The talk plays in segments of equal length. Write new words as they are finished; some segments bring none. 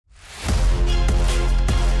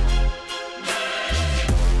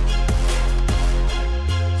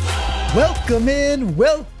Welcome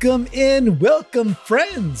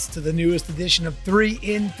friends to the newest edition of 3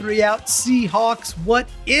 In, 3 Out Seahawks What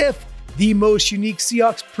If, the most unique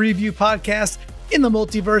Seahawks preview podcast in the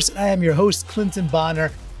multiverse. I am your host, Clinton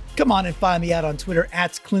Bonner. Come on and find me out on Twitter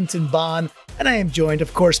at Clinton Bon. And I am joined,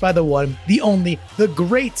 of course, by the one, the only, the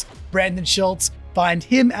great Brandon Schultz. Find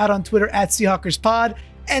him out on Twitter at SeahawkersPod.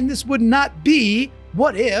 And this would not be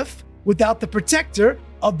What If without the protector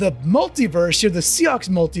of the multiverse here, the Seahawks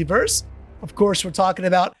multiverse. Of course, we're talking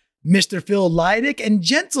about Mr. Phil Leidick. And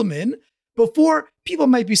gentlemen, before people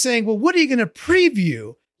might be saying, well, what are you going to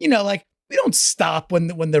preview? You know, like we don't stop when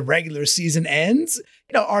the regular season ends.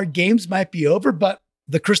 You know, our games might be over, but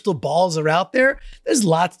the crystal balls are out there. There's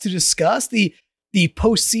lots to discuss. The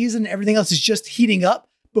postseason, everything else is just heating up.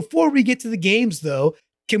 Before we get to the games, though,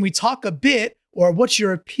 can we talk a bit, or what's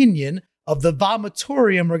your opinion of the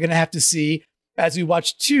vomitorium we're going to have to see as we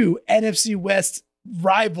watch two NFC West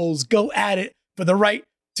rivals go at it for the right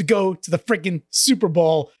to go to the freaking Super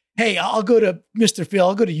Bowl? Hey, I'll go to Mr. Phil.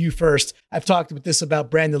 I'll go to you first. I've talked with this about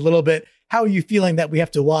Brandon a little bit. How are you feeling that we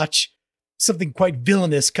have to watch something quite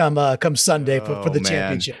villainous come Sunday for the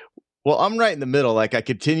championship? Well, I'm right in the middle. Like, I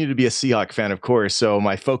continue to be a Seahawk fan, of course. So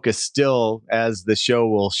my focus still, as the show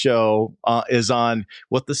will show, is on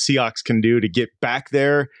what the Seahawks can do to get back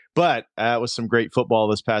there. But it was some great football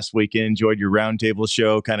this past weekend. Enjoyed your roundtable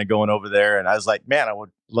show, kind of going over there. And I was like, man, I would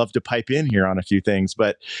love to pipe in here on a few things.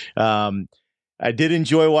 But I did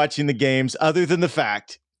enjoy watching the games, other than the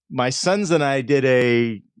fact my sons and I did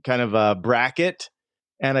a kind of a bracket.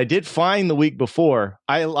 And I did fine the week before.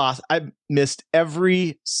 I missed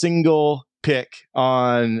every single pick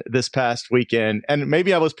on this past weekend. And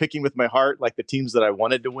maybe I was picking with my heart, like the teams that I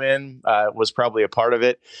wanted to win was probably a part of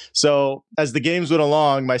it. So as the games went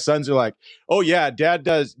along, my sons are like, oh yeah,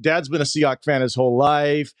 Dad's been a Seahawks fan his whole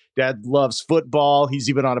life. Dad loves football. He's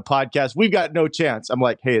even on a podcast. We've got no chance. I'm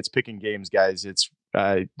like, hey, it's picking games, guys. It's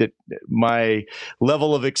my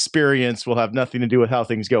level of experience will have nothing to do with how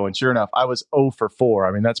things go. And sure enough, I was 0 for 4.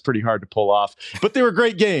 I mean, that's pretty hard to pull off, but they were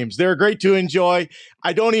great games. They were great to enjoy.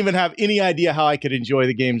 I don't even have any idea how I could enjoy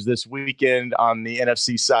the games this weekend on the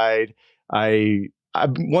NFC side.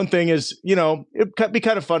 One thing is, you know, it'd be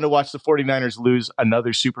kind of fun to watch the 49ers lose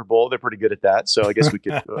another Super Bowl. They're pretty good at that. So I guess we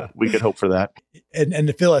could hope for that. And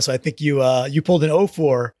to Phyllis, I think you pulled an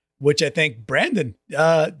 0-4, which I think, Brandon,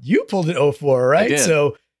 you pulled an 0-4, right?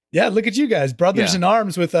 So, yeah, look at you guys, brothers in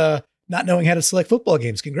arms with not knowing how to select football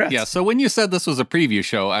games. Congrats. Yeah, so when you said this was a preview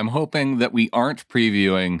show, I'm hoping that we aren't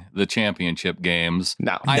previewing the championship games.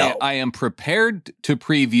 No. I am prepared to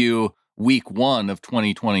preview week 1 of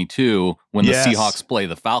 2022 when the Seahawks play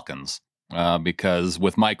the Falcons, because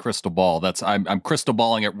with my crystal ball, I'm crystal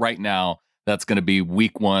balling it right now. That's going to be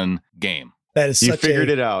week 1 game. That is You figured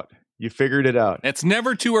it out. It's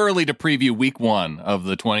never too early to preview week 1 of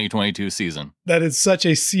the 2022 season. That is such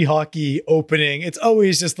a Seahawky opening. It's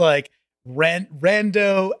always just like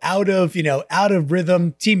rando, out of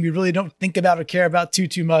rhythm team you really don't think about or care about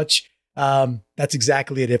too much. That's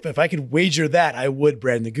exactly it. If I could wager that, I would,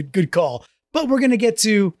 Brandon. Good call. But we're going to get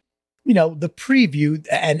to, the preview,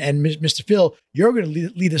 and Mr. Phil, you're going to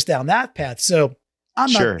lead us down that path. So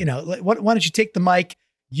I'm not, why don't you take the mic?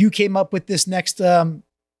 You came up with this next,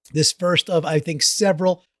 this first of, I think,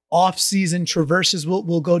 several off-season traverses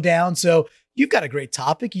will go down. So you've got a great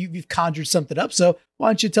topic. You've conjured something up. So why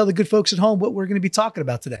don't you tell the good folks at home what we're going to be talking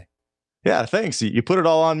about today? Yeah, thanks. You put it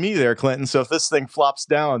all on me there, Clinton. So if this thing flops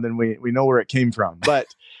down, then we know where it came from. But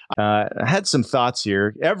I had some thoughts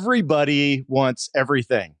here. Everybody wants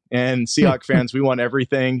everything. And Seahawks fans, we want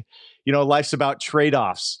everything. Life's about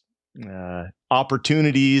trade-offs.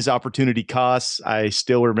 Opportunities, opportunity costs. I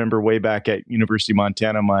still remember way back at University of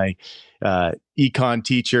Montana, my econ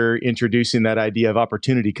teacher introducing that idea of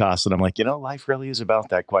opportunity costs. And I'm like, life really is about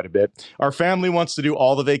that quite a bit. Our family wants to do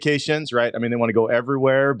all the vacations, right? I mean, they want to go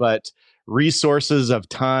everywhere, but resources of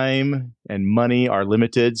time and money are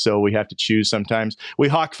limited. So we have to choose sometimes. We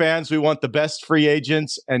Hawk fans, we want the best free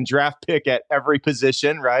agents and draft pick at every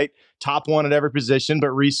position, right? Top one at every position,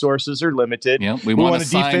 but resources are limited. Yeah, we want to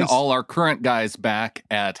sign all our current guys back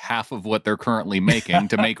at half of what they're currently making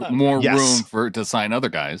to make more room to sign other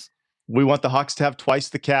guys. We want the Hawks to have twice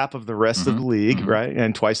the cap of the rest of the league, right?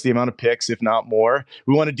 And twice the amount of picks, if not more.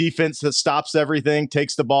 We want a defense that stops everything,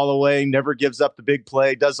 takes the ball away, never gives up the big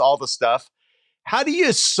play, does all the stuff. How do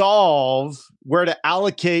you solve where to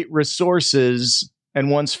allocate resources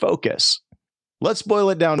and one's focus? Let's boil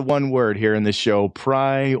it down to one word here in this show: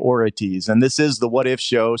 priorities. And this is the What If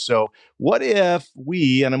show. So what if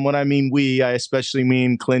we, and when I mean we, I especially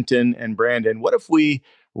mean Clinton and Brandon, what if we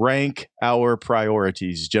rank our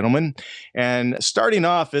priorities, gentlemen. And starting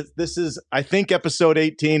off, this is, I think, episode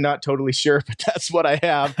 18, not totally sure, but that's what I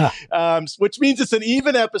have, which means it's an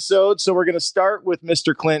even episode. So we're going to start with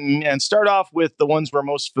Mr. Clinton and start off with the ones we're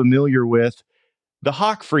most familiar with, the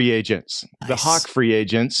Hawk free agents, the Hawk free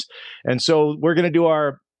agents. And so we're going to do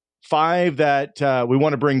our 5 that we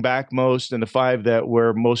want to bring back most and the 5 that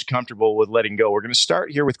we're most comfortable with letting go. We're going to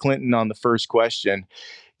start here with Clinton on the first question.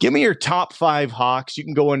 Give me your top 5 Hawks. You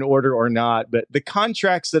can go in order or not, but the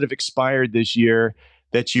contracts that have expired this year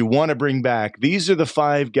that you want to bring back. These are the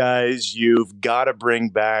 5 guys you've got to bring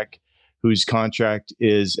back whose contract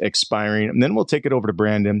is expiring. And then we'll take it over to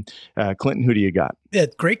Brandon. Clinton, who do you got? Yeah,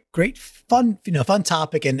 great, fun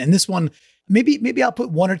topic. And this one, maybe I'll put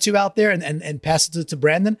 1 or 2 out there and pass it to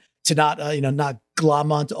Brandon to not not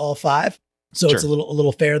glom onto all 5. So sure. It's a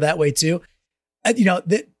little fair that way too.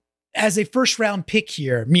 As a first round pick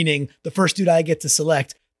here, meaning the first dude I get to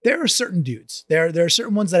select, there are certain dudes. There are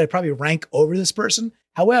certain ones that I probably rank over this person.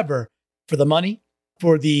 However, for the money,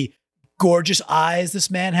 for the gorgeous eyes this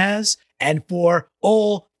man has, and for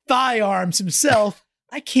old thigh arms himself,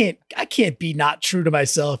 I can't be not true to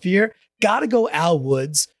myself here. Gotta go Al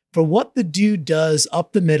Woods for what the dude does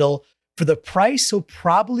up the middle, for the price he'll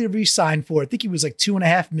probably re-sign for. I think he was like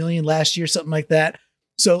 $2.5 million last year, something like that.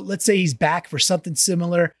 So let's say he's back for something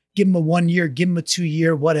similar. Give him a 1 year, give him a 2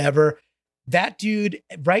 year, whatever. That dude,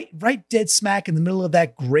 right dead smack in the middle of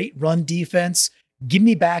that great run defense. Give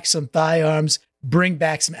me back some thigh arms. Bring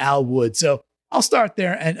back some Al Wood. So I'll start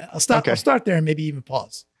there, and I'll start there, and maybe even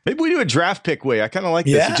pause. Maybe we do a draft pick way. I kind of like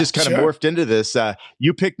this. It just kind of morphed into this.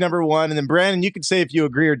 You pick number 1, and then Brandon, you can say if you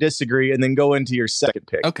agree or disagree, and then go into your second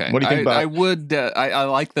pick. Okay. What do you think about? I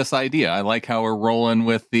like this idea. I like how we're rolling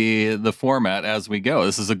with the format as we go.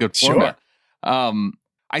 This is a good format. Sure.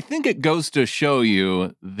 I think it goes to show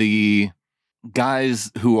you the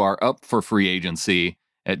guys who are up for free agency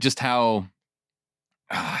at just how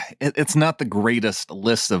it's not the greatest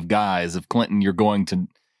list of guys. If Clinton, you're going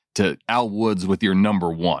to Al Woods with your number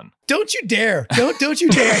 1. Don't you dare. Don't you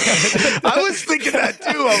dare. I was thinking that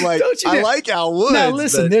too. I'm like, I like Al Woods. Now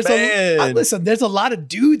listen, there's a lot of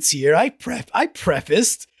dudes here. I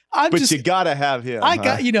prefaced. But you gotta have him.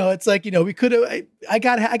 It's like, we could have, I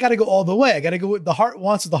gotta go all the way. I gotta go with the heart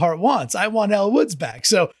wants what the heart wants. I want Al Woods back.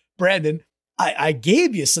 So Brandon, I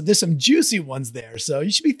gave you there's some juicy ones there. So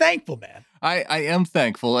you should be thankful, man. I am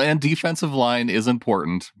thankful, and defensive line is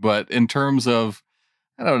important, but in terms of,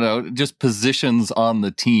 I don't know, just positions on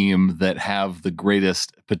the team that have the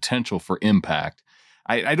greatest potential for impact,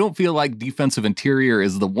 I don't feel like defensive interior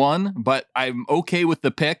is the one, but I'm okay with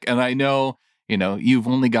the pick, and I know, you've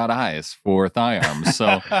only got eyes for thigh arms.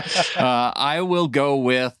 So I will go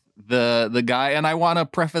with the guy, and I want to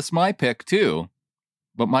preface my pick too.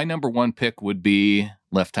 But my number 1 pick would be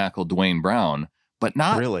left tackle Duane Brown, but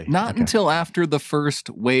not until after the first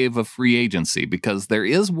wave of free agency, because there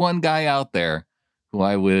is one guy out there who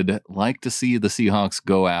I would like to see the Seahawks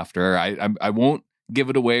go after. I won't give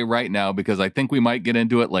it away right now because I think we might get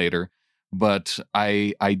into it later. But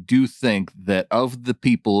I do think that of the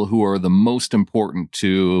people who are the most important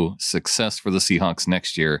to success for the Seahawks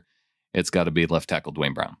next year, it's got to be left tackle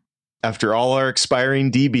Duane Brown. After all our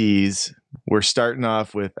expiring DBs, we're starting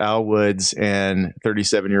off with Al Woods and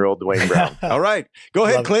 37-year-old Duane Brown. All right. Go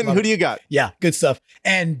ahead, Clinton. Who do you got? Yeah, good stuff.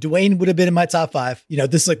 And Duane would have been in my top 5.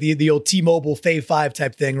 This is like the old T-Mobile Fave 5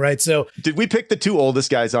 type thing, right? So did we pick the 2 oldest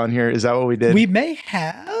guys on here? Is that what we did? We may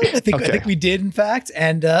have. I think we did, in fact.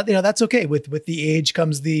 And that's okay. With the age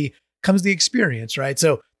comes the experience, right?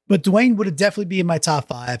 So, but Duane would have definitely be in my top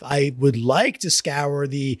 5. I would like to scour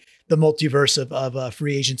the multiverse of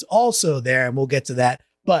free agents also there, and we'll get to that.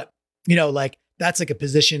 But that's like a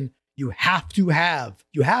position you have to have.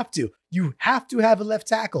 You have to have a left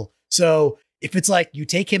tackle. So if it's like you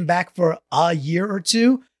take him back for a year or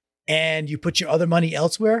 2 and you put your other money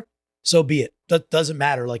elsewhere, so be it. That doesn't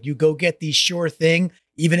matter. Like, you go get the sure thing,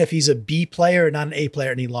 even if he's a B player and not an A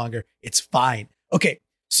player any longer, it's fine. Okay.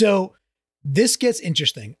 So this gets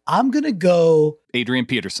interesting. I'm going to go Adrian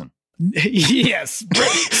Peterson. Yes.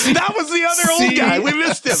 That was the other old guy. We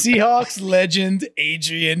missed him. Seahawks legend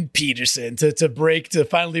Adrian Peterson to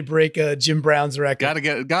finally break Jim Brown's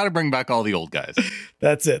record. Gotta bring back all the old guys.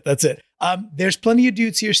 That's it. There's plenty of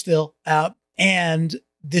dudes here still, and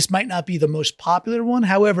this might not be the most popular one.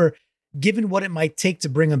 However, given what it might take to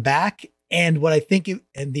bring him back and what I think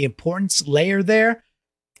and the importance layer there,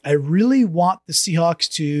 I really want the Seahawks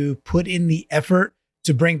to put in the effort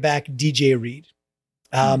to bring back DJ Reed.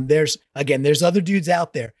 There's other dudes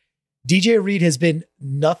out there. DJ Reed has been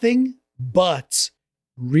nothing but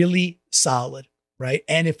really solid, right?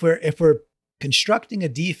 And if we're constructing a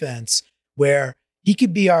defense where he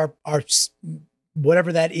could be our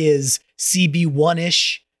whatever that is,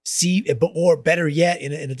 CB1-ish, or better yet,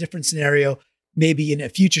 in a different scenario, maybe in a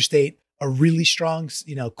future state, a really strong,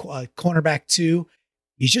 cornerback 2.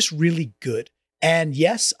 He's just really good. And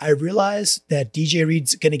yes, I realize that DJ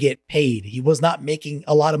Reed's going to get paid. He was not making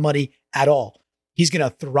a lot of money at all. He's going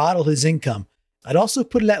to throttle his income. I'd also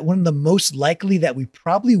put it at one of the most likely that we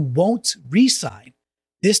probably won't re-sign.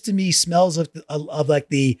 This to me smells of like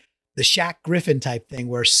the Shaq Griffin type thing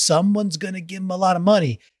where someone's going to give him a lot of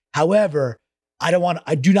money. However, I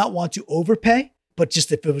do not want to overpay, but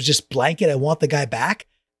just if it was just blanket, I want the guy back.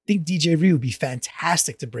 I think DJ Reed would be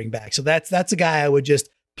fantastic to bring back. So that's a guy I would just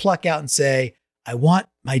pluck out and say, I want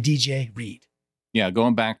my DJ Reed. Yeah,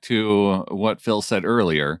 going back to what Phil said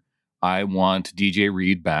earlier, I want DJ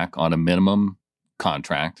Reed back on a minimum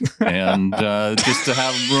contract and just to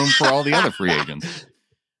have room for all the other free agents.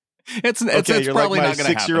 It's you're probably like my not going to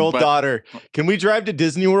happen. 6-year-old daughter. Can we drive to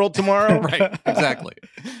Disney World tomorrow? Right, exactly.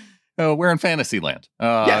 We're in Fantasyland.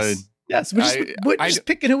 Yes. We're just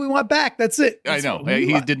picking who we want back. That's it. I know.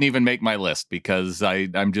 He didn't even make my list because I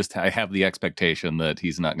have the expectation that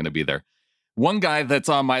he's not going to be there. One guy that's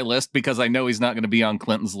on my list because I know he's not going to be on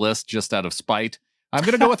Clinton's list just out of spite. I'm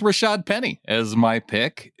going to go with Rashad Penny as my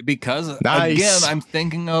pick because, again, I'm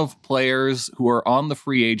thinking of players who are on the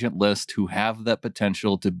free agent list who have that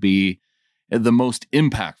potential to be the most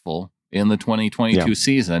impactful in the 2022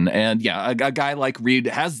 season. And a guy like Reed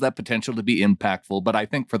has that potential to be impactful, but I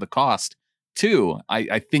think for the cost too,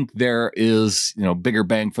 I think there is, bigger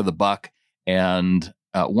bang for the buck. And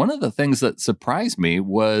one of the things that surprised me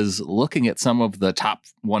was looking at some of the top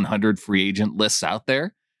 100 free agent lists out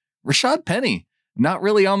there. Rashad Penny, not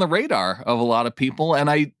really on the radar of a lot of people. And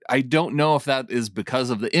I don't know if that is because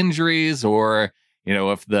of the injuries or,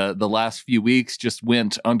 if the last few weeks just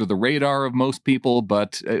went under the radar of most people,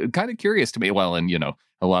 but kind of curious to me. Well, and,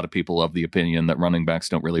 a lot of people of the opinion that running backs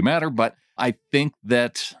don't really matter, but I think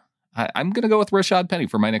that I'm going to go with Rashad Penny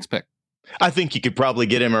for my next pick. I think you could probably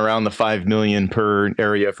get him around the $5 million per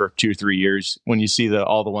area for 2 or 3 years when you see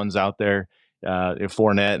all the ones out there.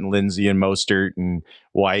 Fournette and Lindsey and Mostert and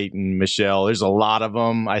White and Michelle. There's a lot of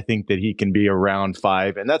them. I think that he can be around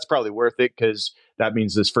 5, and that's probably worth it because that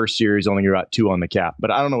means this first year he's only about 2 on the cap.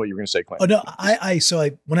 But I don't know what you were going to say, Clint. Oh no,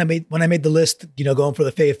 when I made the list, going for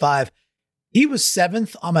the Fave 5, he was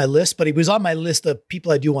 7th on my list, but he was on my list of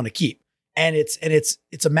people I do want to keep, and it's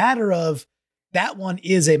a matter of that one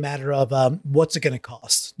is a matter of what's it going to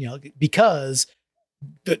cost, because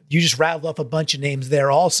you just rattled off a bunch of names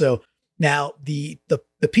there also. Now, the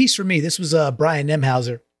piece for me, this was Brian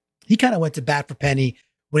Nemhauser. He kind of went to bat for Penny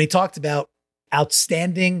when he talked about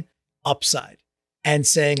outstanding upside and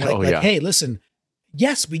saying hey, listen,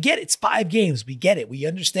 yes, we get it. It's 5 games. We get it. We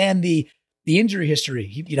understand the injury history.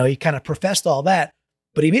 He kind of professed all that,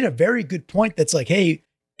 but he made a very good point that's like, hey,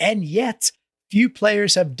 and yet few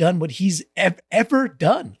players have done what he's ever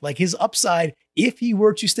done. Like his upside, if he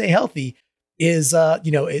were to stay healthy, is,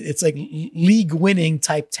 it's like league winning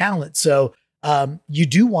type talent. So you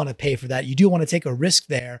do want to pay for that. You do want to take a risk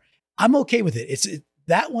there. I'm okay with it.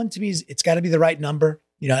 That one to me it's got to be the right number.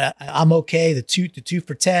 I'm okay. The two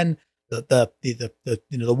for 10, the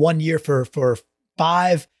 1 year for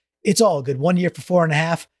 5. It's all good. 1 year for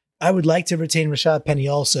 4.5. I would like to retain Rashad Penny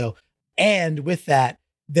also. And with that,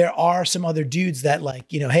 there are some other dudes that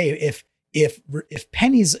hey, if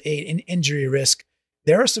Penny's an injury risk,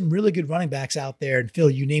 there are some really good running backs out there. And Phil,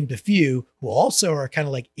 you named a few who also are kind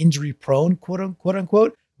of like injury prone, quote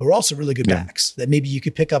unquote, who are also really good backs that maybe you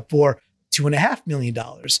could pick up for $2.5 million.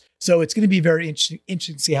 So it's going to be very interesting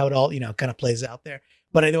to see how it all, kind of plays out there.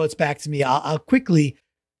 But I know it's back to me. I'll quickly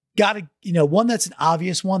one that's an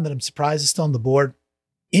obvious one that I'm surprised is still on the board.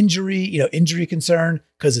 Injury concern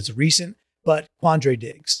because it's recent, but Quandre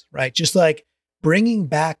Diggs, right? Just like bringing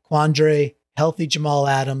back Quandre, healthy Jamal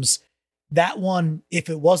Adams. That one, if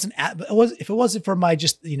it wasn't for my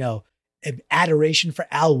just, adoration for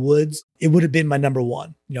Al Woods, it would have been my number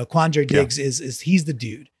one. Quandre Diggs is he's the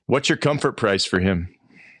dude. What's your comfort price for him?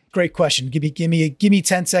 Great question. Give me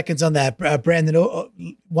 10 seconds on that, Brandon.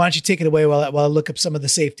 Why don't you take it away while I look up some of the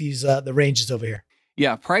safeties, the ranges over here.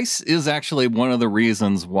 Yeah, price is actually one of the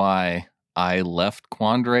reasons why I left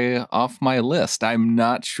Quandre off my list. I'm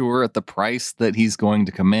not sure at the price that he's going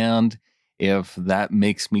to command if that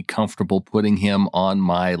makes me comfortable putting him on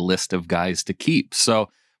my list of guys to keep. So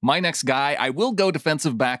my next guy, I will go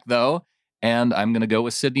defensive back though, and I'm going to go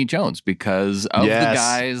with Sidney Jones because of the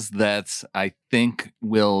guys that I think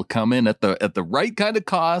will come in at the right kind of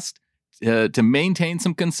cost to maintain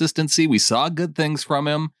some consistency. We saw good things from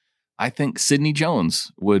him. I think Sidney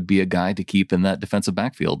Jones would be a guy to keep in that defensive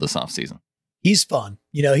backfield this offseason. He's fun.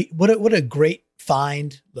 What a great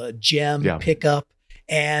find, the gem pickup.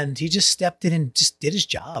 And he just stepped in and just did his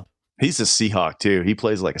job. He's a Seahawk too. He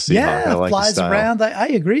plays like a Seahawk. Yeah, I like flies around. I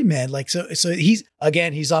agree, man. Like, so he's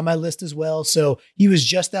on my list as well. So he was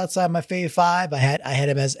just outside my fave 5. I had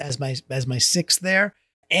him as my 6th there.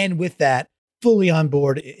 And with that, fully on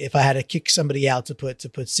board if I had to kick somebody out to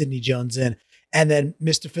put Sidney Jones in. And then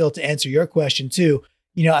Mr. Phil, to answer your question too,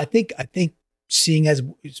 I think seeing as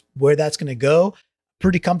where that's going to go,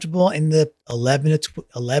 pretty comfortable in the 11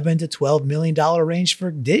 to $12 million range for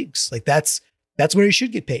Diggs. Like that's where he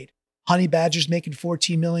should get paid. Honey Badger's making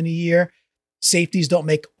 $14 million a year. Safeties don't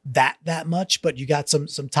make that much, but you got some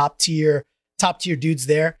top tier dudes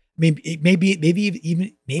there. Maybe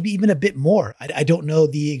even a bit more. I don't know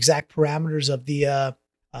the exact parameters of the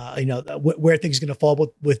where things are going to fall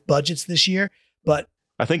with budgets this year, but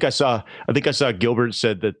I think I saw Gilbert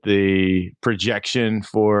said that the projection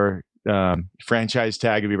for franchise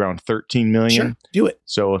tag would be around 13 million. Sure, do it.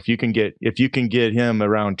 So if you can get him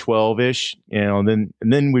around 12-ish,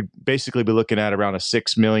 then we'd basically be looking at around a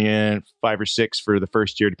 6 million, 5 or 6 for the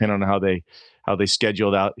first year, depending on how they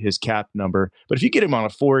scheduled out his cap number. But if you get him on a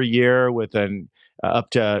 4-year with an up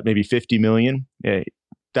to maybe 50 million,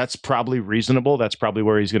 that's probably reasonable. That's probably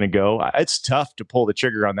where he's going to go. It's tough to pull the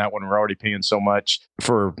trigger on that one. We're already paying so much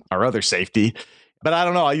for our other safety. But I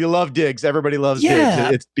don't know. You love Diggs. Everybody loves Diggs.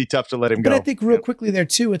 It'd be tough to let him go. But I think real quickly there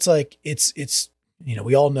too, it's like it's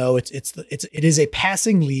we all know it is a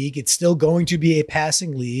passing league. It's still going to be a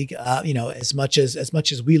passing league. As much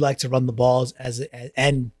as we like to run the balls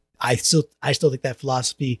and I still think that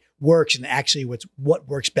philosophy works, and actually what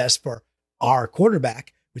works best for our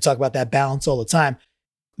quarterback. We talk about that balance all the time.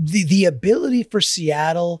 The ability for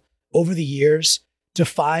Seattle over the years to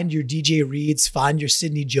find your DJ Reeds, find your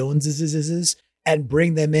Sidney Joneses, and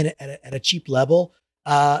bring them in at a cheap level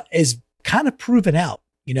is kind of proven out,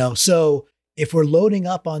 So if we're loading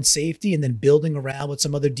up on safety and then building around with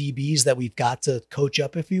some other DBs that we've got to coach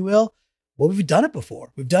up, if you will, well, we've done it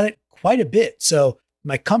before. We've done it quite a bit. So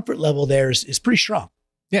my comfort level there is pretty strong.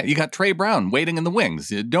 Yeah, you got Trey Brown waiting in the wings.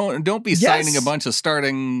 Don't be signing a bunch of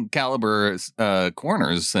starting caliber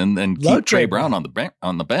corners and keep Trey Brown on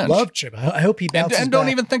the bench. Love Trey. I hope he bounces and don't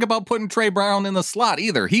even think about putting Trey Brown in the slot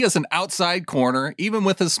either. He is an outside corner, even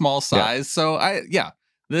with his small size. Yeah. So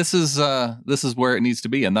this is where it needs to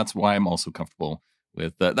be, and that's why I'm also comfortable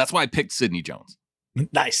with. That's why I picked Sidney Jones.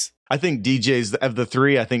 Nice. I think DJ's of the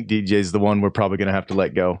 3. I think DJ's the one we're probably going to have to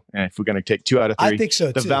let go. And if we're going to take 2 out of 3, I think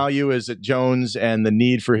so too. The value is at Jones, and the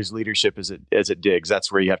need for his leadership is at Diggs.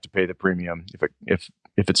 That's where you have to pay the premium. If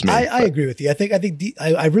it's me, I agree with you.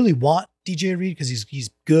 I really want DJ Reed because he's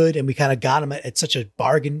good, and we kind of got him at such a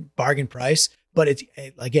bargain price. But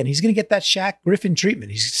he's going to get that Shaq Griffin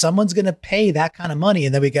treatment. Someone's going to pay that kind of money,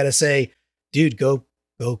 and then we got to say, dude, go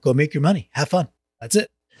make your money, have fun. That's it.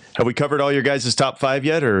 Have we covered all your guys' top 5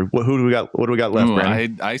 yet, or who do we got? What do we got left,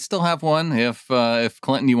 Brandon? I still have one. If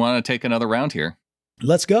Clinton, you want to take another round here,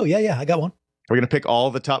 let's go. Yeah, I got one. We're going to pick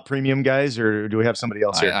all the top premium guys, or do we have somebody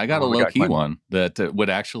else here? I got a low-key one that would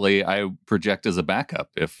actually I project as a backup.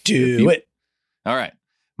 Do it. All right.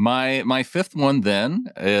 My 5th one then,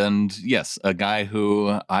 and yes, a guy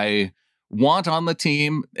who I want on the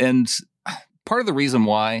team, and part of the reason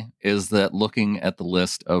why is that looking at the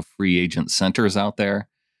list of free agent centers out there,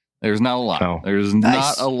 there's not a lot. Oh, there's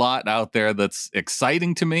not a lot out there that's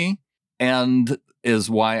exciting to me, and is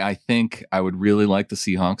why I think I would really like the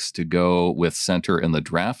Seahawks to go with center in the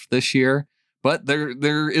draft this year. But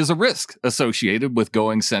there is a risk associated with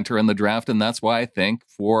going center in the draft, and that's why I think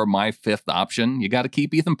for my 5th option, you got to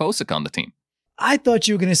keep Ethan Posick on the team. I thought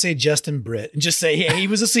you were going to say Justin Britt and just say, hey, he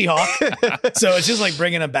was a Seahawk. So it's just like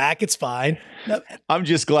bringing him back. It's fine. No. I'm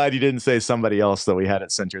just glad you didn't say somebody else that we had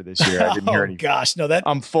at center this year. I didn't hear any. Gosh, no,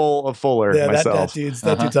 I'm full of Fuller myself.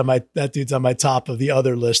 That dude's on my top of the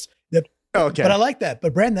other list. Okay. But I like that.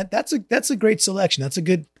 But Brandon, that's a great selection. That's a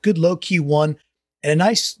good low key one. And a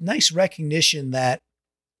nice recognition that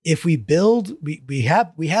if we build, we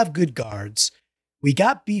have good guards. We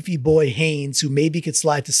got beefy boy Haynes, who maybe could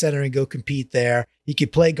slide to center and go compete there. He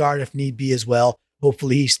could play guard if need be as well.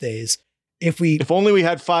 Hopefully he stays. If only we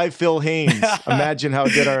had 5 Phil Haynes. Imagine how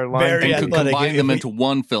good our line could combine them into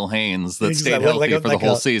one Phil Haynes that stayed healthy for the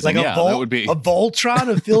whole season. That would be a Voltron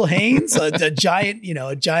of Phil Haynes, a giant.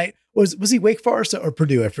 Was he Wake Forest or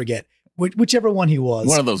Purdue? I forget. whichever one he was.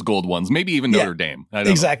 One of those gold ones, maybe even Notre Dame. I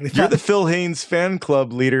don't exactly. know. You're the Phil Haynes fan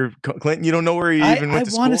club leader, Clinton. You don't know where he even went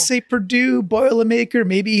to school? I want to say Purdue, Boilermaker.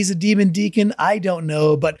 Maybe he's a Demon Deacon. I don't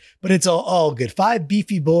know, but it's all good. 5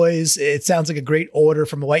 beefy boys. It sounds like a great order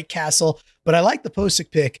from White Castle, but I like the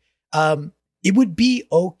Posick pick. It would be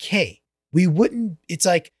okay. We wouldn't, it's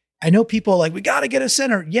like, I know people are like, we got to get a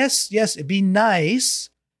center. Yes, it'd be nice.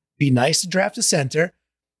 Be nice to draft a center.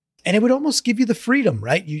 And it would almost give you the freedom,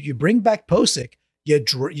 right? You bring back Posick, you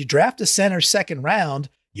draft a center second round,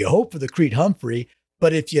 you hope for the Creed Humphrey,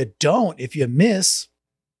 but if you don't, if you miss,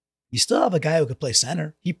 you still have a guy who could play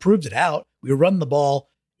center. He proved it out. We run the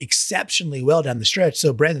ball exceptionally well down the stretch.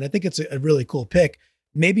 So Brandon, I think it's a really cool pick.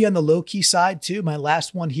 Maybe on the low key side too, my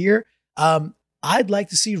last one here. I'd like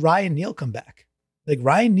to see Ryan Neal come back. Like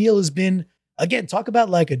Ryan Neal has been, again, talk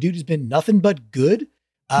about like a dude who's been nothing but good.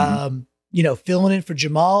 Filling in for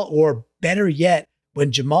Jamal, or better yet,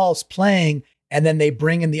 when Jamal's playing and then they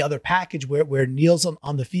bring in the other package where Neal's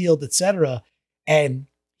on the field, etc. And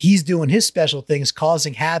he's doing his special things,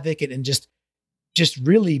 causing havoc and just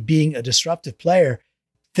really being a disruptive player.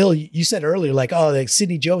 Phil, you said earlier, like, like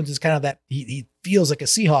Sidney Jones is kind of that, he feels like a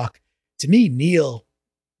Seahawk. To me, Neal,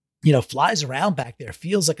 flies around back there,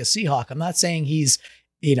 feels like a Seahawk. I'm not saying he's,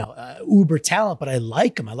 uber talent, but I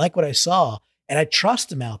like him. I like what I saw. And I trust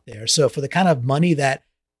him out there. So for the kind of money that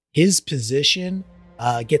his position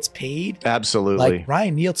gets paid, absolutely, like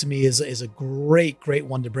Ryan Neal to me is a great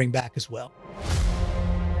one to bring back as well.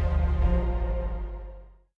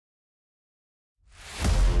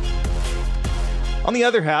 On the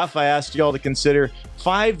other half, I asked y'all to consider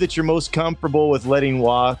 5 that you're most comfortable with letting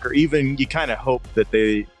walk, or even you kind of hope that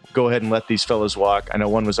they go ahead and let these fellas walk. I know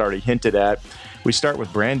one was already hinted at. We start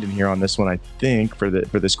with Brandon here on this one, I think, for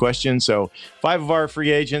this question. So 5 of our free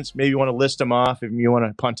agents, maybe you want to list them off if you want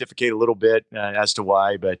to pontificate a little bit as to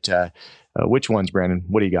why, but which ones, Brandon?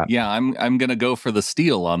 What do you got? Yeah, I'm going to go for the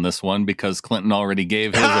steal on this one because Clinton already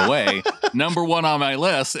gave his away. Number 1 on my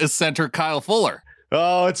list is center Kyle Fuller.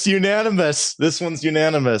 Oh, it's unanimous. This one's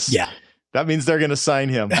unanimous. Yeah. That means they're going to sign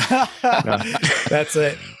him. That's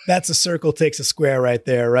a circle takes a square right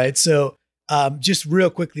there, right? So just real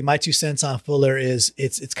quickly, my 2 cents on Fuller is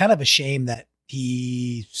it's kind of a shame that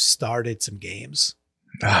he started some games.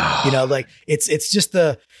 It's just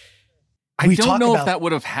the. I don't know if that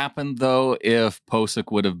would have happened though if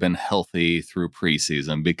Posick would have been healthy through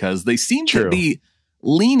preseason, because they seem to be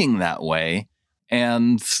leaning that way,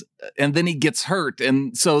 and then he gets hurt,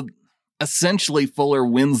 and so essentially Fuller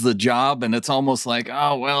wins the job, and it's almost like,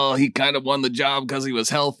 oh well, he kind of won the job because he was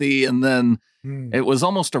healthy, and then. It was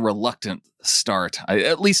almost a reluctant start.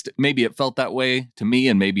 At least maybe it felt that way to me,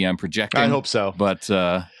 and maybe I'm projecting. I hope so. But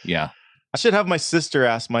yeah. I should have my sister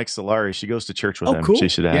ask Mike Solari. She goes to church with him. Cool. She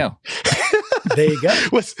should ask. Yeah. There you go.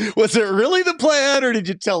 Was it really the plan, or did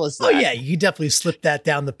you tell us that? Oh yeah, you definitely slip that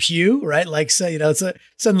down the pew, right? Like, so,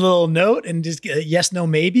 send a little note and just yes, no,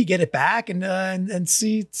 maybe, get it back and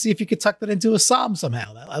see if you could tuck that into a psalm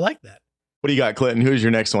somehow. I like that. What do you got, Clinton? Who's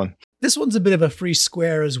your next one? This one's a bit of a free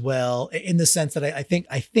square as well, in the sense that I think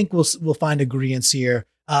we'll find agreement here.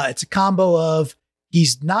 It's a combo of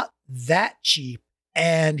he's not that cheap,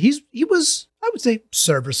 and he was, I would say,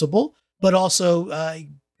 serviceable, but also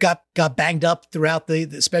got banged up throughout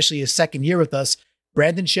especially his second year with us.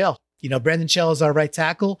 Brandon Shell, Brandon Shell is our right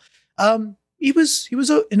tackle. He was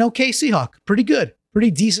an okay Seahawk, pretty good, pretty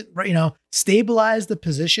decent, stabilized the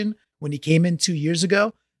position when he came in 2 years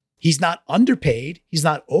ago. He's not underpaid. He's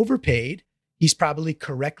not overpaid. He's probably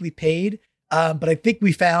correctly paid. But I think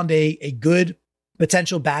we found a good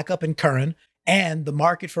potential backup in Curran, and the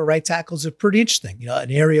market for right tackles is pretty interesting.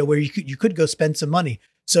 An area where you could go spend some money.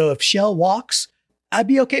 So if Shell walks, I'd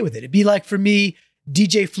be okay with it. It'd be like, for me,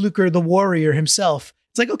 DJ Fluker, the Warrior himself.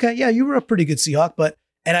 It's like, okay, yeah, you were a pretty good Seahawk,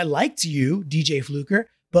 and I liked you, DJ Fluker,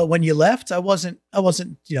 but when you left, I wasn't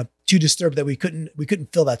too disturbed that we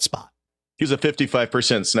couldn't fill that spot. He was a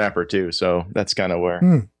 55% snapper too, so that's kind of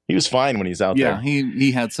where he was fine when he's out there. Yeah,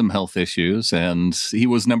 he had some health issues, and he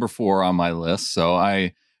was number 4 on my list, so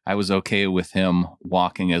I was okay with him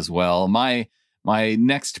walking as well. My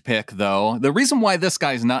next pick, though, the reason why this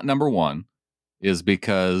guy's not number 1 is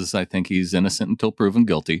because I think he's innocent until proven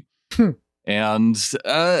guilty, and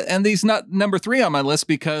he's not number 3 on my list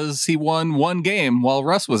because he won 1 game while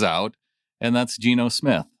Russ was out, and that's Geno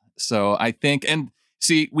Smith. So I think, and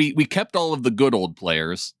see, we kept all of the good old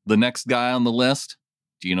players. The next guy on the list,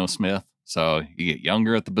 Geno Smith. So you get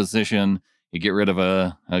younger at the position. You get rid of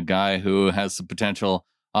a guy who has some potential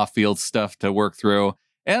off-field stuff to work through.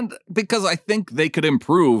 And because I think they could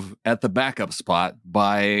improve at the backup spot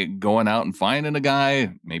by going out and finding a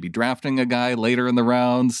guy, maybe drafting a guy later in the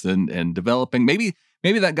rounds and developing. Maybe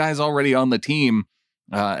that guy's already on the team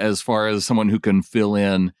as far as someone who can fill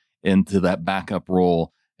into that backup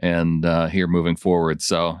role and here moving forward.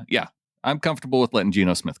 So, yeah, I'm comfortable with letting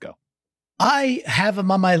Geno Smith go. I have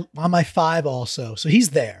him on my 5 also. So he's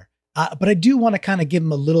there. But I do want to kind of give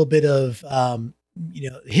him a little bit of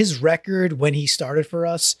his record when he started for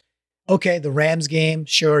us. Okay, the Rams game,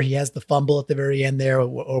 sure, he has the fumble at the very end there,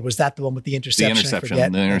 or was that the one with the interception? The interception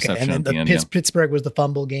okay. And then the Pittsburgh was the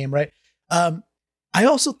fumble game, right? I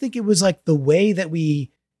also think it was like the way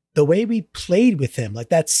we played with him, like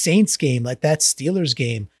that Saints game, like that Steelers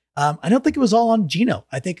game. I don't think it was all on Geno.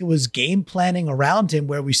 I think it was game planning around him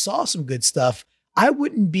where we saw some good stuff. I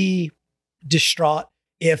wouldn't be distraught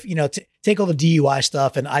if, take all the DUI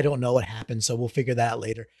stuff and I don't know what happened. So we'll figure that out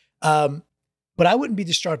later. But I wouldn't be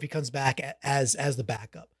distraught if he comes back as the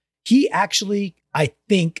backup. He actually, I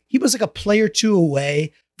think he was like a player 2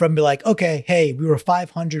 away from be like, okay, hey, we were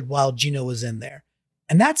 500 while Geno was in there.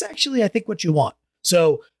 And that's actually, I think, what you want.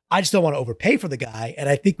 So I just don't want to overpay for the guy. And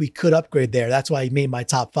I think we could upgrade there. That's why he made my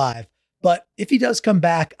top 5. But if he does come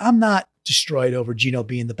back, I'm not destroyed over Geno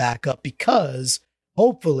being the backup because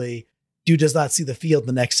hopefully dude does not see the field in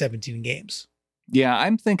the next 17 games. Yeah,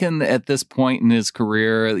 I'm thinking at this point in his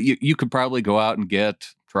career, you could probably go out and get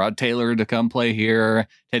Tyrod Taylor to come play here,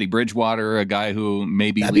 Teddy Bridgewater, a guy who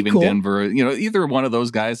may be leaving cool. Denver. Either one of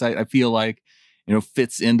those guys, I feel like,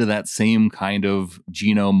 fits into that same kind of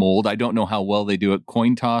Geno mold. I don't know how well they do at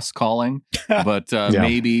coin toss calling, but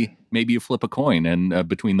maybe you flip a coin and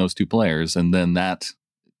between those two players, and then that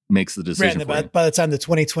makes the decision. By the time the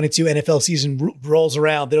 2022 NFL season rolls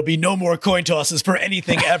around, there'll be no more coin tosses for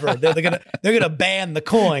anything ever. They're gonna ban the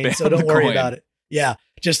coin, so don't worry about it. Yeah,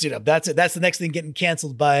 just that's it. That's the next thing getting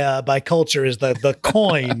canceled by culture is the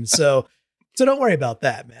coin. So don't worry about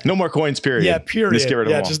that, man. No more coins, period. Yeah, period. Just get rid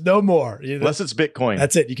of them all. Just no more. Unless it's Bitcoin.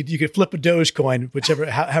 That's it. You could flip a Dogecoin,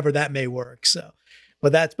 however that may work. So,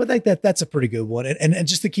 but that's a pretty good one. And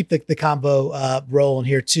just to keep the combo rolling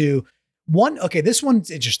here too. This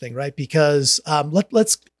one's interesting, right? Because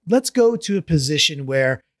let's go to a position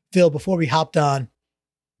where, Phil, before we hopped on,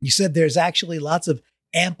 you said there's actually lots of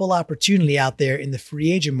ample opportunity out there in the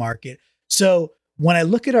free agent market. So when I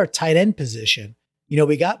look at our tight end position,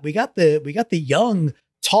 we got the young,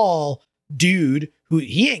 tall dude who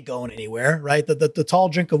he ain't going anywhere, right? The tall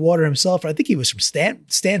drink of water himself. I think he was from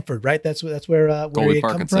Stanford, right? That's where Colby he Parkinson,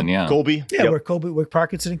 come from. yeah. Colby. Yeah, yep. where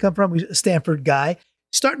Parkinson come from. He's a Stanford guy.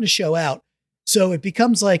 Starting to show out. So it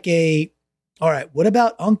becomes like all right, what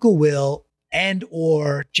about Uncle Will and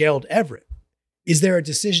or Gerald Everett? Is there a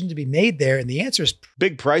decision to be made there? And the answer is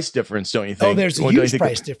big price difference, don't you think? Oh, there's a huge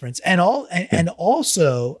price difference. And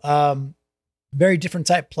also very different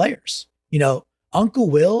type players. Uncle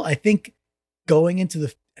Will, I think going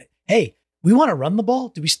into we want to run the ball.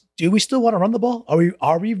 Do we still want to run the ball?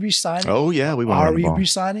 Are we re-signing? Oh yeah, we want to run the ball. Are we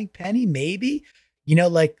re-signing Penny? Maybe.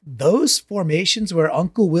 Like those formations where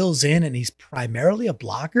Uncle Will's in and he's primarily a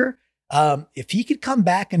blocker. If he could come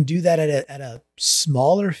back and do that at a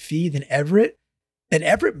smaller fee than Everett, then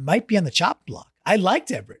Everett might be on the chop block. I like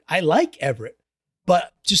Everett,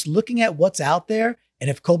 but just looking at what's out there, and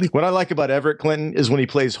if Colby, what I like about Everett, Clinton, is when he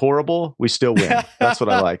plays horrible, we still win. That's what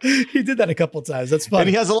I like. He did that a couple of times. That's fun. And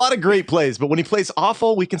he has a lot of great plays, but when he plays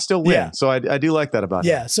awful, we can still win. Yeah. So I do like that about him.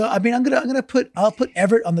 Yeah. So I mean, I'll put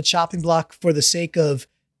Everett on the chopping block for the sake of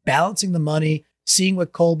balancing the money, seeing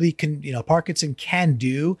what Colby can, Parkinson can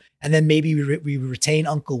do, and then maybe we retain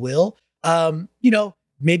Uncle Will.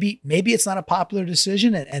 Maybe it's not a popular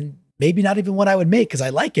decision, and maybe not even one I would make because I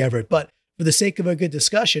like Everett, but for the sake of a good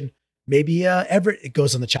discussion, maybe Everett, it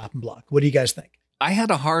goes on the chopping block. What do you guys think? I had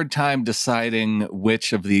a hard time deciding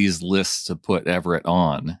which of these lists to put Everett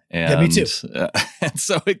on. And, yeah, me too. And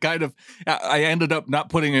so it I ended up not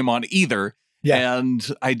putting him on either. Yeah. And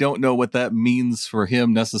I don't know what that means for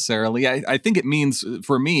him necessarily. I think it means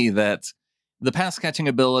for me that the pass catching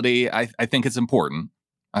ability, I think it's important.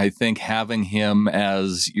 I think having him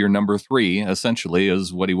as your number 3 essentially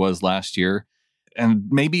is what he was last year. And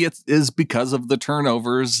maybe it is because of the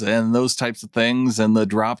turnovers and those types of things and the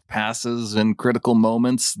dropped passes and critical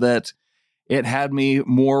moments that it had me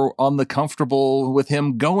more on the comfortable with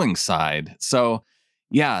him going side. So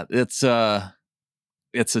yeah, it's a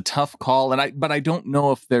tough call. But I don't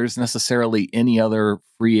know if there's necessarily any other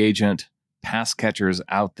free agent pass catchers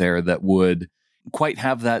out there that would quite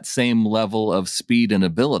have that same level of speed and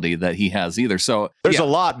ability that he has either. So there's a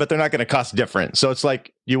lot, but they're not going to cost different. So it's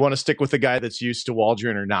like, you want to stick with the guy that's used to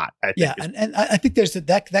Waldron or not? I think and I think there's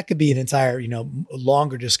that could be an entire,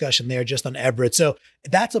 longer discussion there just on Everett. So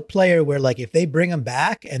that's a player where, like, if they bring him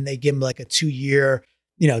back and they give him like a 2-year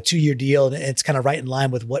deal, and it's kind of right in line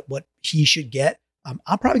with what he should get, I'm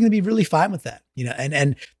probably going to be really fine with that.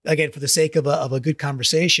 And again, for the sake of a good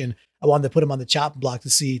conversation, I wanted to put him on the chopping block to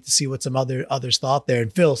see what some others thought there.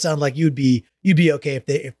 And Phil, sounded like you'd be okay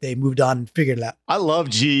if they moved on and figured it out. I love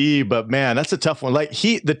GE, but man, that's a tough one. Like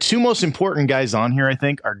the two most important guys on here, I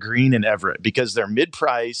think, are Green and Everett, because they're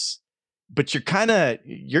mid-price, but you're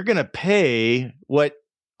going to pay what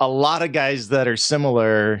a lot of guys that are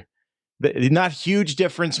similar. Not huge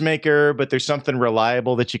difference maker, but there's something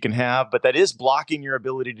reliable that you can have, but that is blocking your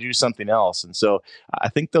ability to do something else. And so I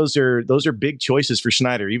think those are big choices for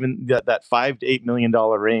Schneider, even that $5 to $8 million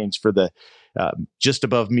range for the just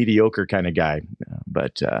above mediocre kind of guy.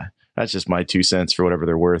 But that's just my 2 cents for whatever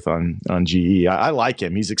they're worth on GE. I like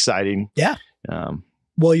him. He's exciting. Yeah.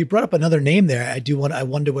 Well, you brought up another name there. I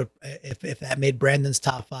wonder what if that made Brandon's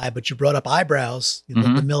top 5, but you brought up Eyebrows, the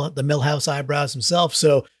Millhouse Eyebrows himself.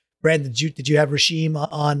 So Brandon, did you have Rasheem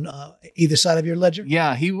on either side of your ledger?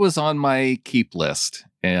 Yeah, he was on my keep list,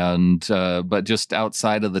 and but just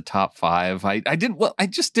outside of the top 5, I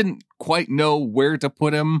just didn't quite know where to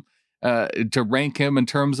put him, to rank him in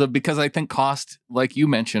terms of, because I think cost, like you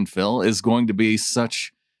mentioned, Phil, is going to be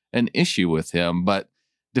such an issue with him. But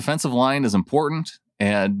defensive line is important,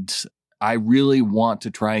 and I really want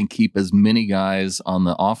to try and keep as many guys on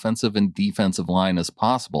the offensive and defensive line as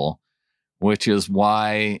possible, which is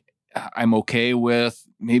why I'm okay with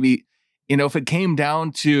maybe, if it came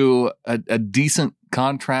down to a decent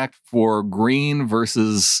contract for Green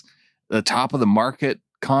versus the top of the market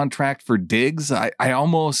contract for Diggs, I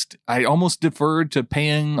almost deferred to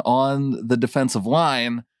paying on the defensive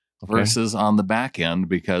line versus on the back end,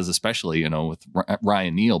 because especially, with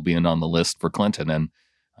Ryan Neal being on the list for Clinton, and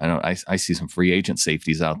I see some free agent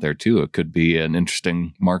safeties out there too. It could be an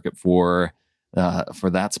interesting market for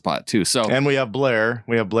that spot too. So, and we have Blair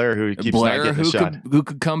who keeps not getting a shot. Who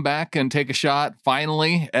could come back and take a shot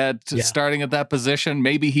finally at starting at that position.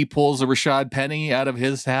 Maybe he pulls a Rashad Penny out of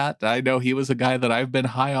his hat. I know he was a guy that I've been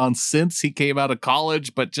high on since he came out of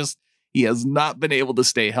college, but just he has not been able to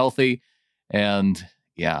stay healthy. And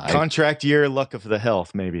contract year, luck of the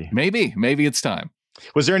health. Maybe it's time.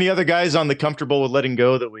 Was there any other guys on the comfortable with letting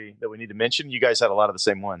go that we need to mention? You guys had a lot of the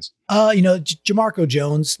same ones. Jamarco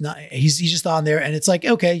Jones, he's just on there, and it's like,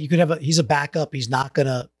 okay, you could have he's a backup. He's not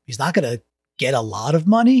gonna get a lot of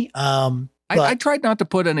money. I tried not to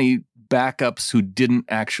put any backups who didn't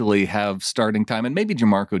actually have starting time, and maybe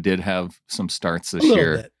Jamarco did have some starts this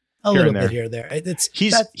year. A little bit here or there.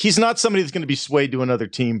 He's not somebody that's going to be swayed to another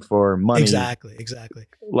team for money. Exactly.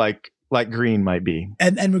 Like Green might be.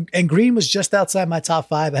 And Green was just outside my top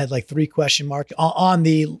 5. I had like 3 question marks on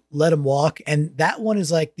the let him walk. And that one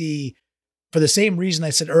is like for the same reason I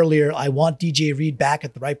said earlier, I want DJ Reed back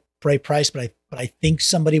at the right price, but I think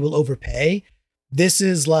somebody will overpay. This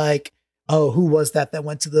is like, who was that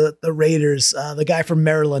went to the Raiders? The guy from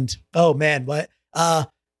Maryland. Oh man, what?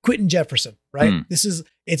 Quentin Jefferson, right?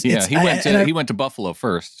 He went to Buffalo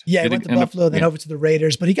first. Yeah, he went to Buffalo, then over to the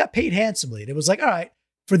Raiders, but he got paid handsomely. And it was like, all right,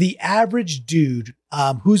 for the average dude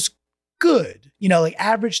who's good, like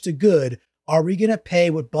average to good, are we going to pay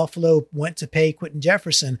what Buffalo went to pay Quentin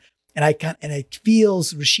Jefferson? And it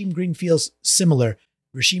feels, Rasheem Green feels similar.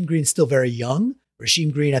 Rasheem Green's still very young.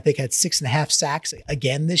 Rasheem Green, I think, had 6.5 sacks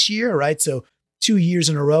again this year, right? So 2 years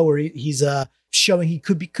in a row where he's showing he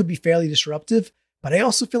could be fairly disruptive. But I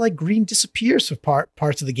also feel like Green disappears for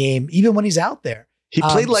parts of the game, even when he's out there. He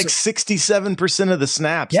played 67% of the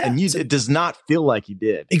snaps, and it does not feel like he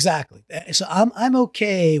did. Exactly. So I'm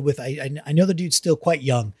okay with. I know the dude's still quite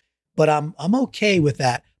young, but I'm okay with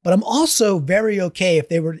that. But I'm also very okay if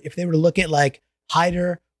they were to look at like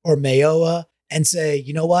Hyder or Mayoa and say,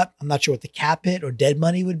 you know what, I'm not sure what the cap hit or dead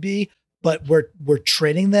money would be, but we're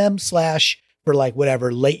trading them / for like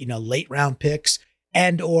whatever late round picks,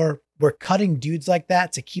 and or we're cutting dudes like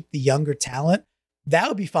that to keep the younger talent. That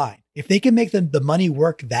would be fine. If they can make the money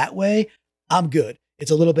work that way, I'm good. It's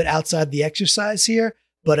a little bit outside the exercise here,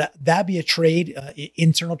 but that'd be a trade,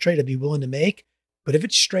 internal trade I'd be willing to make. But if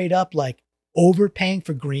it's straight up like overpaying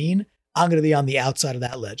for Green, I'm going to be on the outside of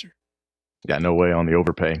that ledger. Yeah, no way on the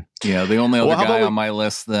overpay. Yeah, the only other guy on my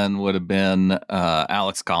list then would have been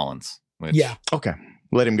Alex Collins. Okay.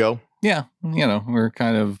 Let him go. Yeah, we're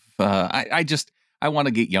kind of, I want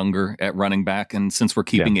to get younger at running back. And since we're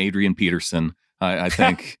keeping Adrian Peterson, I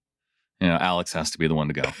think, Alex has to be the one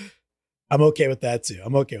to go. I'm okay with that too.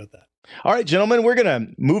 I'm okay with that. All right, gentlemen, we're going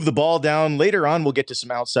to move the ball down. Later on, we'll get to some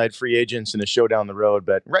outside free agents and a show down the road.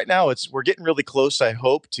 But right now, we're getting really close, I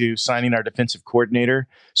hope, to signing our defensive coordinator.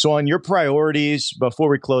 So on your priorities, before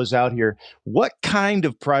we close out here, what kind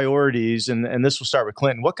of priorities, and this will start with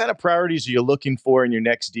Clinton, what kind of priorities are you looking for in your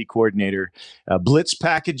next D coordinator? Blitz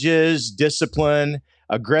packages, discipline,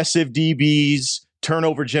 aggressive DBs,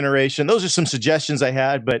 turnover generation. Those are some suggestions I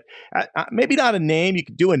had, but maybe not a name. You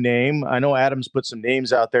could do a name. I know Adam's put some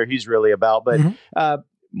names out there he's really about, but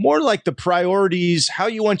more like the priorities, how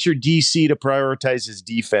you want your DC to prioritize his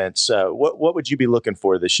defense. What would you be looking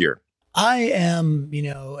for this year? I am,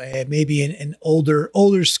 maybe an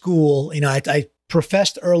older school. I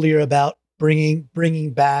professed earlier about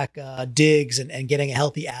bringing back Diggs and getting a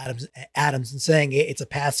healthy Adams and saying it's a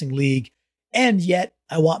passing league. And yet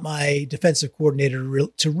I want my defensive coordinator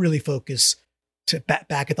to really focus to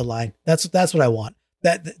back at the line. That's what I want.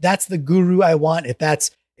 That's the guru I want. If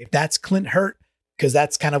that's Clint Hurt, because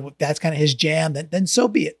that's kind of his jam, then so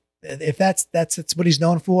be it. If that's what he's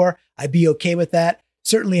known for, I'd be okay with that.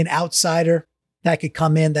 Certainly an outsider that could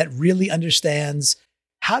come in that really understands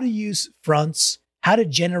how to use fronts, how to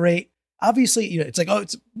generate. Obviously, it's like,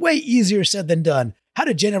 it's way easier said than done. How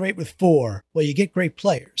to generate with 4? Well, you get great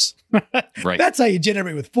players. Right. That's how you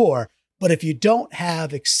generate with 4. But if you don't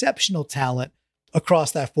have exceptional talent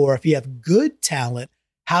across that 4, if you have good talent,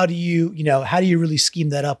 how do you really scheme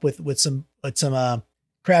that up with some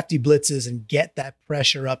crafty blitzes and get that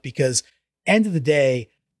pressure up? Because end of the day,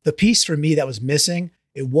 the piece for me that was missing,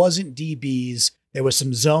 it wasn't DBs. There was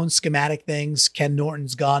some zone schematic things. Ken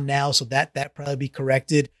Norton's gone now, so that probably be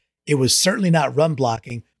corrected. It was certainly not run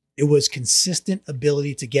blocking. It was consistent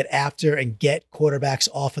ability to get after and get quarterbacks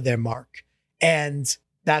off of their mark. And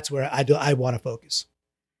that's where I want to focus.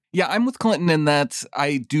 Yeah, I'm with Clinton in that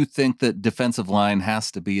I do think that defensive line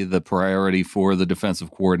has to be the priority for the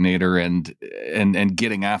defensive coordinator and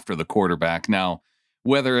getting after the quarterback. Now,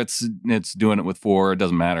 whether it's doing it with 4, it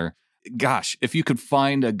doesn't matter. Gosh, if you could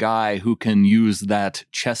find a guy who can use that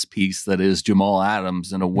chess piece that is Jamal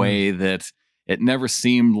Adams in a way that it never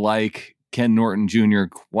seemed like Ken Norton Jr.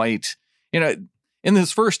 quite, in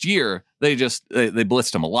his first year, they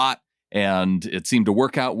blitzed him a lot and it seemed to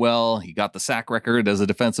work out well. He got the sack record as a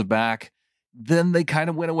defensive back. Then they kind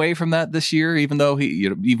of went away from that this year, even though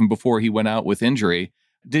even before he went out with injury.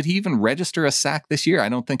 Did he even register a sack this year? I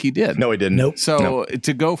don't think he did. No, he didn't. Nope. So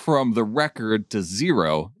to go from the record to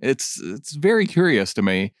 0, it's very curious to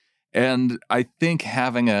me. And I think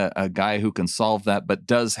having a guy who can solve that, but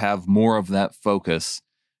does have more of that focus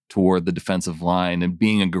toward the defensive line and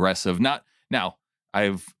being aggressive. Now,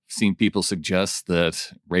 I've seen people suggest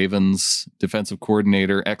that ex-Ravens defensive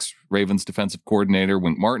coordinator,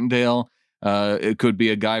 Wink Martindale, it could be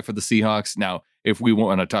a guy for the Seahawks. Now, if we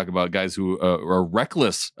want to talk about guys who are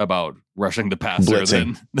reckless about rushing the passer,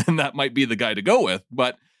 then that might be the guy to go with.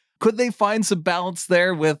 But could they find some balance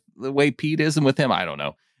there with the way Pete is and with him? I don't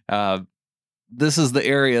know. This is the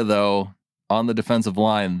area, though, on the defensive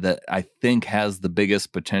line that I think has the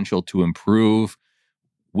biggest potential to improve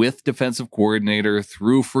with defensive coordinator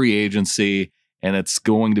through free agency. And it's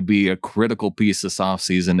going to be a critical piece this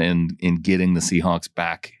offseason in getting the Seahawks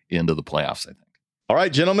back into the playoffs, I think. All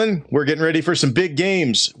right, gentlemen, we're getting ready for some big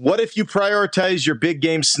games. What if you prioritize your big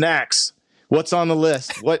game snacks? What's on the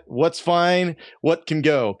list? What's fine? What can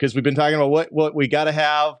go? Because we've been talking about what we got to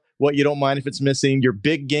have, what you don't mind if it's missing, your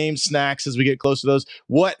big game snacks as we get close to those.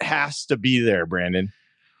 What has to be there, Brandon?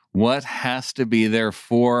 What has to be there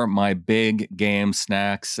for my big game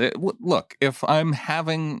snacks? Look, if I'm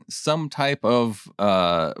having some type of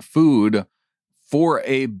food for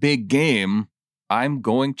a big game, I'm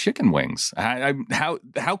going chicken wings.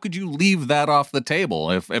 How could you leave that off the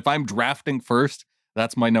table? If I'm drafting first,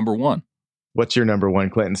 that's my number 1. What's your number 1,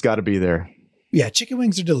 Clinton? It's got to be there. Yeah, chicken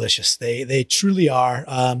wings are delicious. They truly are.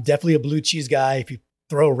 Definitely a blue cheese guy. If you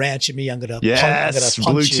throw ranch at me, I'm gonna punch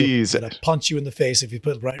you in the face if you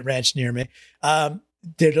put ranch near me.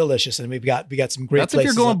 They're delicious, and we got some great. That's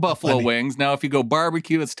places if you're going buffalo wings. Now, if you go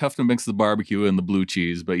barbecue, it's tough to mix the barbecue and the blue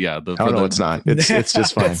cheese. But yeah, it's not. It's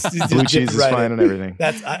just fine. Blue cheese is fine on everything.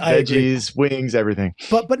 That's I veggies, wings, everything.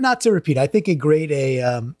 But not to repeat, I think a great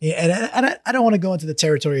and I don't want to go into the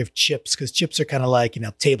territory of chips because chips are kind of like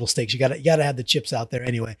table stakes. You got to have the chips out there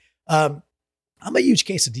anyway. I'm a huge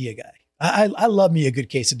quesadilla guy. I love me a good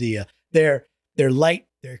quesadilla. They're light.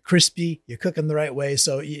 They're crispy. You cook them the right way.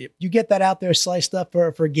 So you get that out there sliced up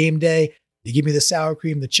for game day. You give me the sour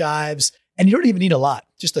cream, the chives, and you don't even need a lot.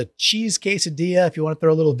 Just a cheese quesadilla. If you want to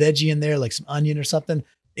throw a little veggie in there, like some onion or something,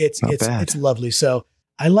 it's lovely. So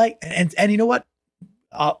I like, and you know what?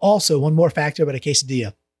 Also, one more factor about a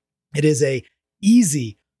quesadilla. It is a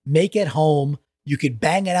easy make at home. You could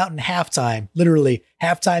bang it out in halftime. Literally,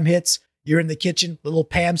 halftime hits. You're in the kitchen, little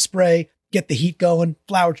Pam spray, get the heat going,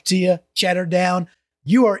 flour tortilla, cheddar down.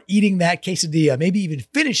 You are eating that quesadilla, maybe even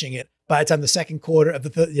finishing it by the time the second quarter of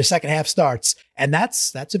the second half starts. And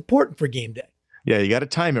that's important for game day. Yeah, you got to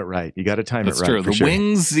time it right. That's true. The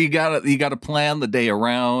wings, you got to plan the day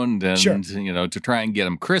around, and to try and get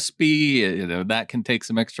them crispy. That can take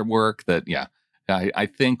some extra work. I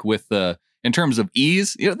think in terms of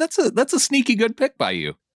ease, that's a sneaky good pick by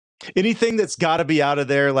you. Anything that's got to be out of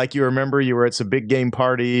there, like you remember you were at some big game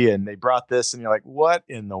party and they brought this, and you're like, what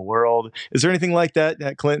in the world? Is there anything like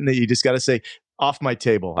that, Clinton, that you just got to say, off my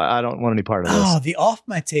table? I don't want any part of this. Oh, the off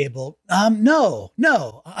my table. No.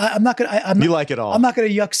 I'm not gonna. You like it all. I'm not gonna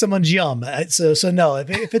yuck someone's yum. So no.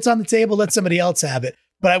 If it's on the table, let somebody else have it.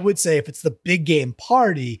 But I would say if it's the big game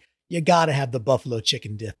party, you gotta have the buffalo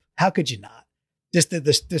chicken dip. How could you not? Just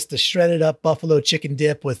the shredded up buffalo chicken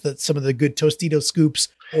dip with some of the good Tostito scoops.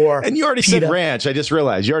 And you already said ranch. I just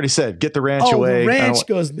realized you already said get the ranch away. The ranch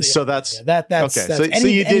goes. So that's okay. So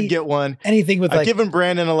you did get one. Anything with I've given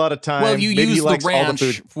Brandon a lot of time. Well, you use the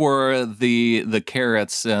ranch for the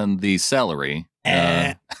carrots and the celery.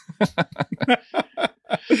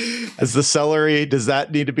 Is the celery, does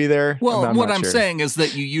that need to be there? Well, I'm saying is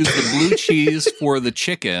that you use the blue cheese for the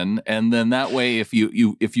chicken, and then that way, if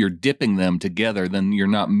you're dipping them together, then you're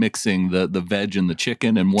not mixing the veg and the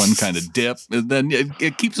chicken in one kind of dip. Then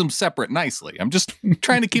it keeps them separate nicely. I'm just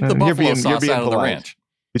trying to keep the buffalo sauce out of the ranch.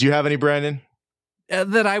 Did you have any, Brandon?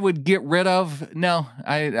 That I would get rid of? No,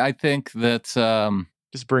 I think that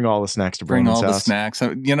just bring all the snacks to Brandon's house. Bring all the snacks.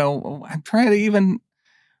 I'm trying to even.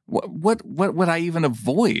 What would I even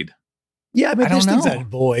avoid? Yeah, I mean, there's things I'd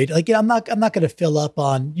avoid. Like, I'm not going to fill up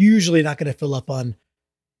on. Usually, not going to fill up on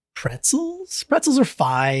pretzels. Pretzels are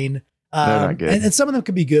fine. They're not good, and some of them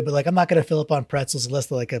can be good, but like, I'm not going to fill up on pretzels unless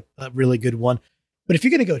they're like a really good one. But if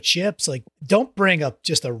you're going to go chips, like, don't bring up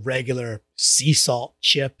just a regular sea salt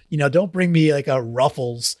chip. Don't bring me like a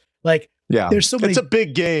Ruffles. Like, yeah, there's so many. It's a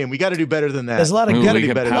big game. We got to do better than that. There's a lot of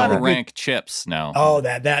power rank chips now. Oh,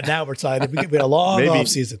 now we're talking. We got a long off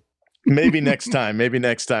season. Maybe next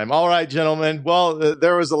time. All right, gentlemen. Well,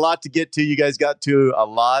 there was a lot to get to. You guys got to a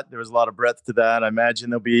lot. There was a lot of breadth to that. I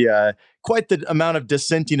imagine there'll be quite the amount of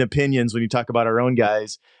dissenting opinions when you talk about our own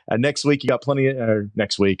guys. Next week, you got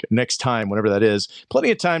next time, whenever that is,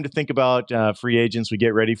 plenty of time to think about free agents we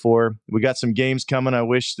get ready for. We got some games coming. I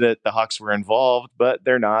wish that the Hawks were involved, but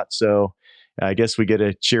they're not. So I guess we get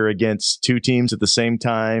to cheer against two teams at the same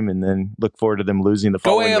time and then look forward to them losing the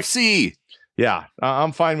following week. Go AFC! Yeah,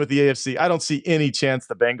 I'm fine with the AFC. I don't see any chance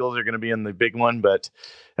the Bengals are going to be in the big one, but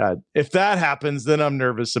if that happens, then I'm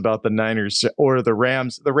nervous about the Niners or the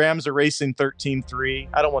Rams. The Rams are racing 13-3.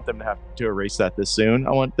 I don't want them to have to erase that this soon.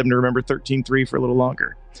 I want them to remember 13-3 for a little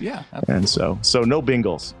longer. Yeah. And so no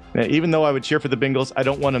Bengals. Even though I would cheer for the Bengals, I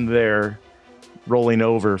don't want them there rolling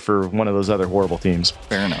over for one of those other horrible teams.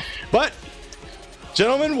 Fair enough. But,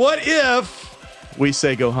 gentlemen, what if we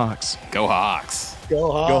say go Hawks? Go Hawks.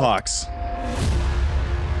 Go Hawks. Go Hawks.